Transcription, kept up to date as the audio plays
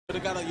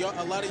Could have got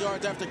a lot of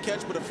yards after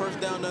catch, but a first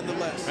down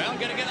nonetheless. Well,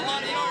 going to get a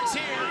lot of yards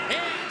here.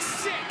 And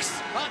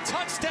 6. A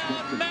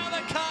touchdown,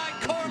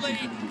 Malachi Corley,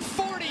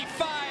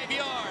 45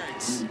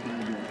 yards.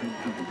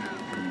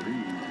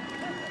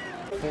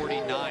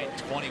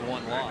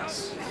 49-21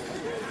 loss.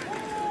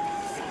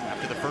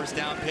 After the first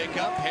down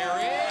pickup,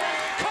 Harry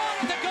caught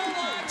at the goal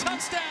line,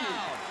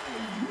 touchdown.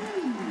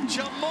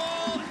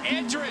 Jamal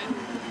Edrin,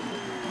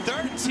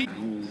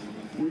 13.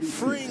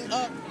 Freeing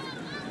up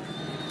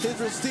his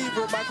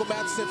receiver, Michael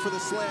Matheson, for the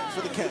slant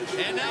for the catch.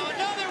 And now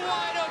another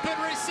wide open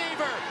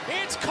receiver.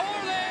 It's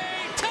Corley,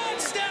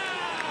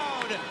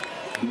 touchdown.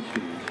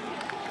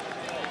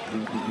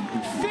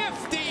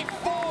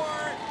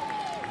 54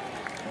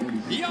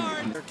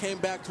 yards. Came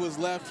back to his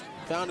left,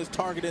 found his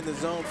target in the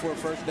zone for a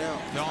first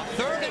down. On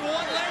 3rd and 1,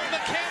 Larry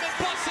McCammon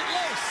busts it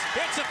loose.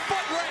 It's a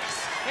foot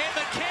race, and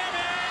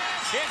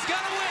McCammon is going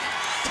to win.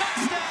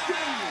 Touchdown!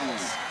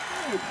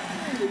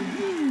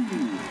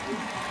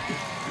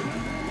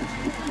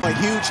 A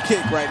huge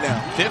kick right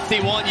now.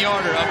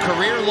 51-yarder, a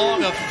career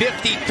long of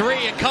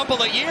 53 a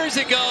couple of years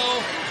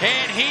ago,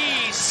 and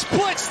he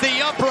splits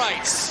the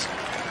uprights.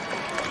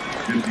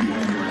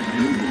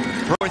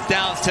 4th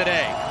downs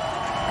today.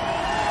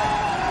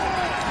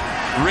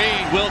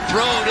 Reed will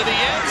throw to the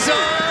end zone.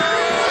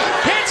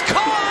 It's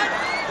caught,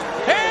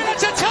 and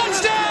it's a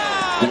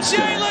touchdown.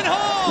 Jalen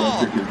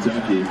Hall.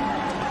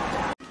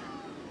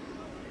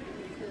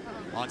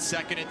 On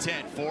 2nd and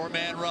 10,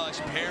 4-man rush.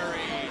 Perry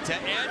to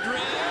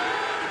Edrin.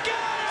 Go!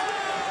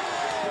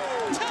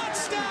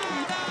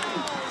 Touchdown,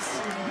 Owls!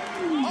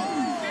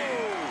 Oh!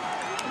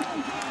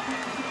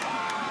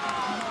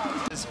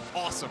 This is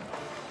awesome.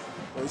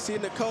 Well, you see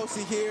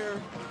Nkosi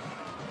here.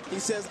 He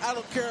says, I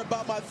don't care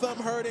about my thumb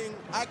hurting.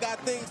 I got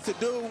things to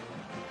do.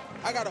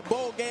 I got a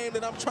bowl game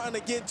that I'm trying to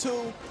get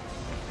to.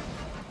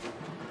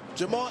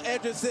 Jamal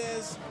Edrin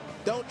says,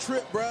 don't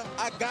trip, bruh.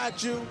 I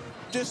got you.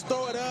 Just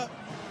throw it up.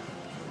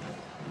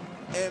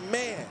 And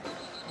man,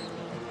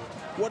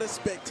 what a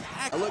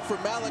spectacular look for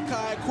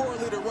Malachi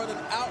Corley to run an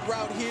out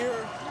route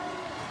here.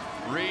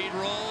 Reed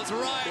rolls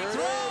right,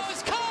 throws